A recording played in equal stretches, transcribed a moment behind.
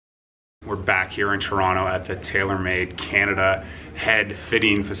We're back here in Toronto at the TaylorMade Canada head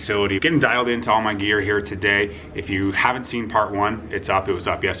fitting facility. Getting dialed into all my gear here today. If you haven't seen part one, it's up. It was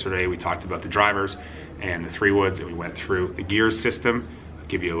up yesterday. We talked about the drivers and the 3 woods, and we went through the gears system. I'll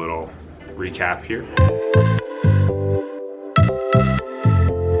give you a little recap here.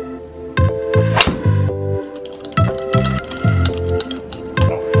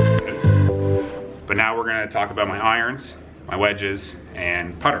 But now we're gonna talk about my irons, my wedges,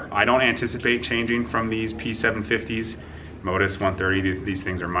 and putter. I don't anticipate changing from these P750s. Modus 130, these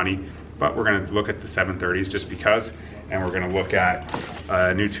things are money, but we're gonna look at the 730s just because, and we're gonna look at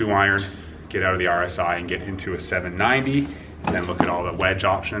a new 2-iron, get out of the RSI and get into a 790, and then look at all the wedge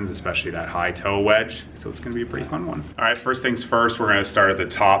options, especially that high toe wedge. So it's gonna be a pretty fun one. All right, first things first, we're gonna start at the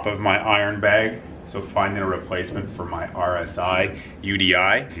top of my iron bag. So finding a replacement for my RSI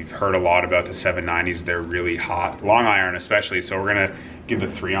UDI. If you've heard a lot about the 790s, they're really hot. Long iron especially, so we're gonna give the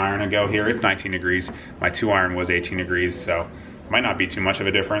 3-iron a go here. It's 19 degrees. My 2-iron was 18 degrees, so it might not be too much of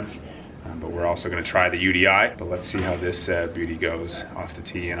a difference, but we're also gonna try the UDI. But let's see how this beauty goes off the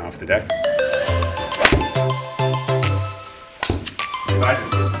tee and off the deck.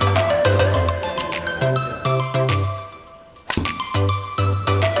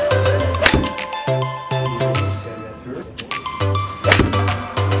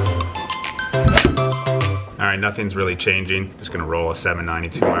 Nothing's really changing. Just gonna roll a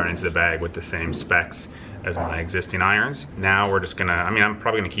 792 iron into the bag with the same specs as my existing irons. Now we're just gonna, I'm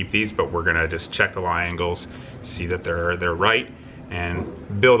probably gonna keep these, but we're gonna just check the lie angles, see that they're right,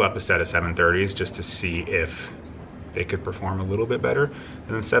 and build up a set of 730s just to see if they could perform a little bit better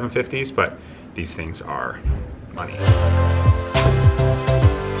than the 750s, but these things are money.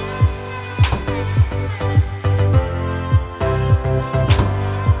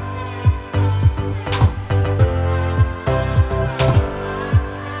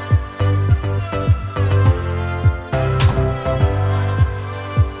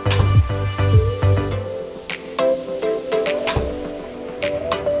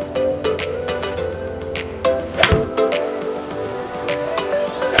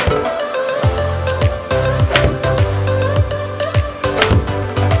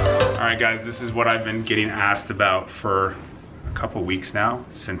 Guys, this is what I've been getting asked about for a couple weeks now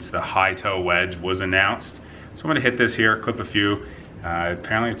since the high toe wedge was announced. So I'm gonna hit this here, clip a few.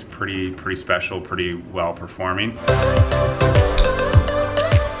 Apparently it's pretty special, pretty well performing.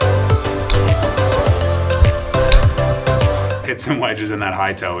 Hit some wedges in that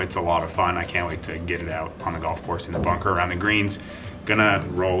high toe. It's a lot of fun. I can't wait to get it out on the golf course in the bunker around the greens. Gonna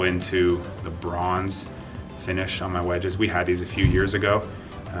roll into the bronze finish on my wedges. We had these a few years ago.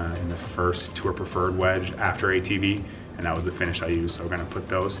 In the first Tour Preferred wedge after ATV, and that was the finish I used. So we're gonna put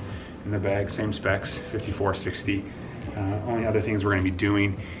those in the bag, same specs, 5460. Only other things we're gonna be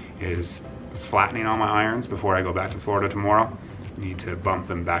doing is flattening all my irons before I go back to Florida tomorrow. Need to bump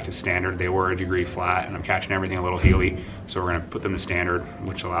them back to standard. They were a degree flat, and I'm catching everything a little heely, so we're gonna put them to standard,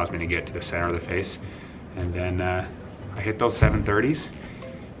 which allows me to get to the center of the face. And then I hit those 730s,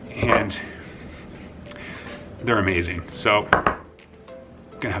 and they're amazing. So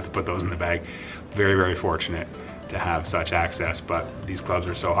gonna have to put those in the bag. Very, very fortunate to have such access, but these clubs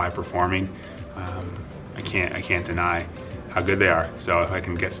are so high performing. I can't deny how good they are. So if I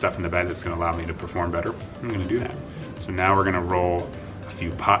can get stuff in the bag that's gonna allow me to perform better, I'm gonna do that. So now we're gonna roll a few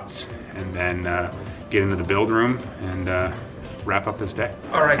putts and then get into the build room and wrap up this day.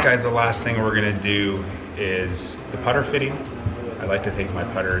 All right, guys, the last thing we're gonna do is the putter fitting. I like to think my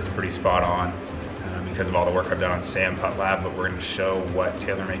putter is pretty spot on because of all the work I've done on Sam Putt Lab, but we're going to show what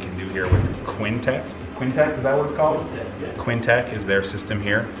TaylorMade can do here with Quintec. Quintec, is that what it's called? Quintec, yeah. Quintec is their system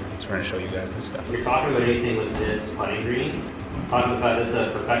here, so we're going to show you guys this stuff. If you're talking about anything with this putting green, talking about this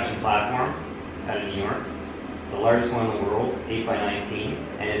Perfection platform out of New York. It's the largest one in the world, 8 by 19,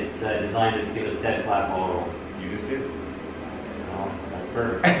 and it's designed to give us dead flat ball roll. You just did? Well, that's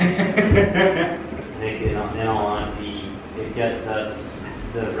perfect. I think in all honesty, it gets us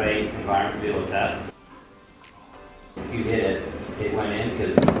the right environment to be able to test. If you hit it, it went in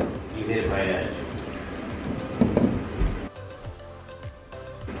because you hit it right edge.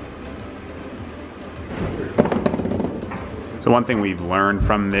 So one thing we've learned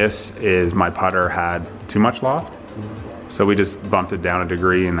from this is my putter had too much loft. So we just bumped it down a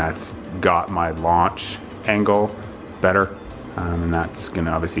degree, and that's got my launch angle better. And that's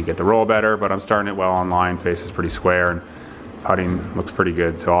gonna obviously get the roll better, but I'm starting it well on line, face is pretty square, and putting looks pretty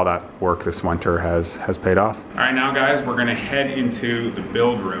good. So all that work this winter has paid off. All right, now guys, we're gonna head into the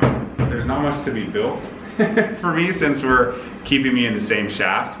build room. There's not much to be built for me since we're keeping me in the same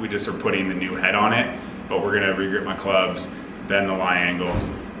shaft. We just are putting the new head on it, but we're gonna regrip my clubs, bend the lie angles,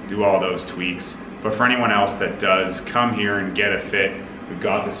 do all those tweaks. But for anyone else that does come here and get a fit, we've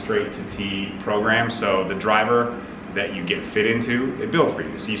got the straight to tee program. So the driver that you get fit into, they build for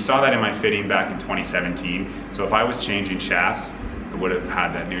you. So you saw that in my fitting back in 2017. So if I was changing shafts, I would have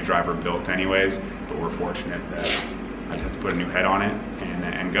had that new driver built anyways, but we're fortunate that I just have to put a new head on it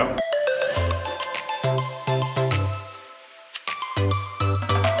and go.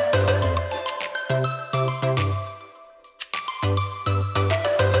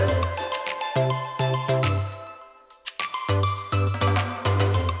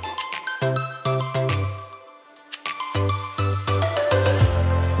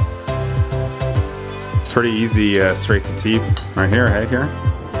 Pretty easy straight to tee right here, right here.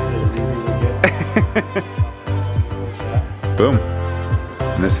 It's as easy as it gets. Boom.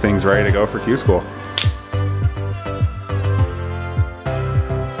 And this thing's ready to go for Q School.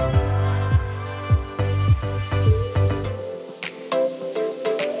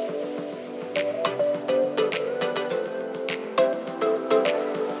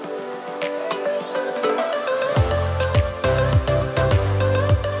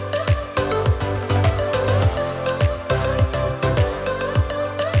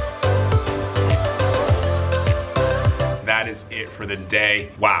 That is it for the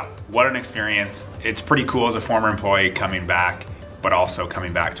day. Wow, what an experience. It's pretty cool as a former employee coming back, but also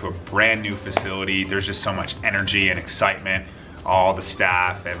coming back to a brand new facility. There's just so much energy and excitement. All the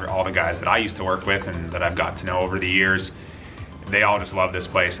staff, all the guys that I used to work with and that I've got to know over the years, they all just love this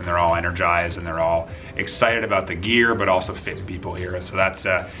place and they're all energized and they're all excited about the gear, but also fitting people here. So that's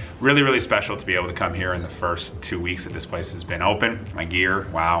really, really special to be able to come here in the first 2 weeks that this place has been open. My gear,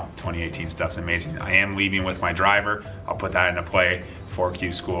 wow, 2018 stuff's amazing. I am leaving with my driver. I'll put that into play for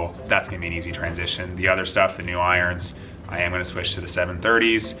Q School. That's gonna be an easy transition. The other stuff, the new irons, I am gonna switch to the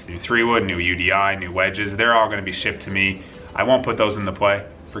 730s, new 3-wood, new UDI, new wedges. They're all gonna be shipped to me. I won't put those into play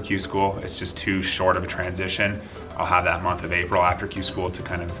for Q School. It's just too short of a transition. I'll have that month of April after Q School to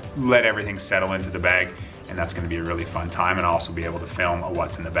kind of let everything settle into the bag, and that's gonna be a really fun time, and I'll also be able to film a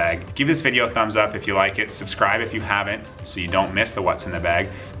what's in the bag. Give this video a thumbs up if you like it, subscribe if you haven't, so you don't miss the what's in the bag,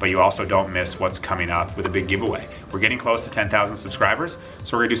 but you also don't miss what's coming up with a big giveaway. We're getting close to 10,000 subscribers,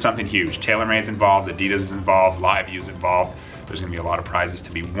 so we're gonna do something huge. TaylorMade's involved, Adidas is involved, Live View's involved. There's gonna be a lot of prizes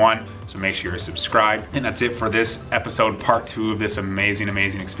to be won, so make sure you're subscribed. And that's it for this episode, part 2 of this amazing,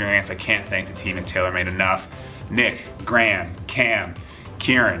 amazing experience. I can't thank the team at TaylorMade enough. Nick, Graham, Cam,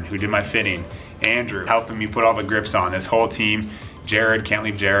 Kieran, who did my fitting, Andrew, helping me put all the grips on, this whole team. Jared, can't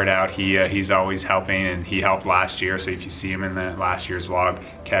leave Jared out. He's always helping, and he helped last year, so if you see him in the last year's vlog,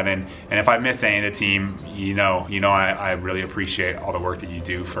 Kevin. And if I missed any of the team, you know I really appreciate all the work that you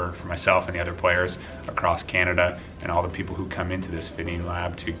do for myself and the other players across Canada, and all the people who come into this fitting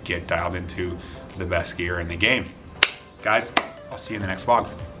lab to get dialed into the best gear in the game. Guys, I'll see you in the next vlog.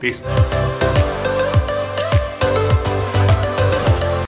 Peace.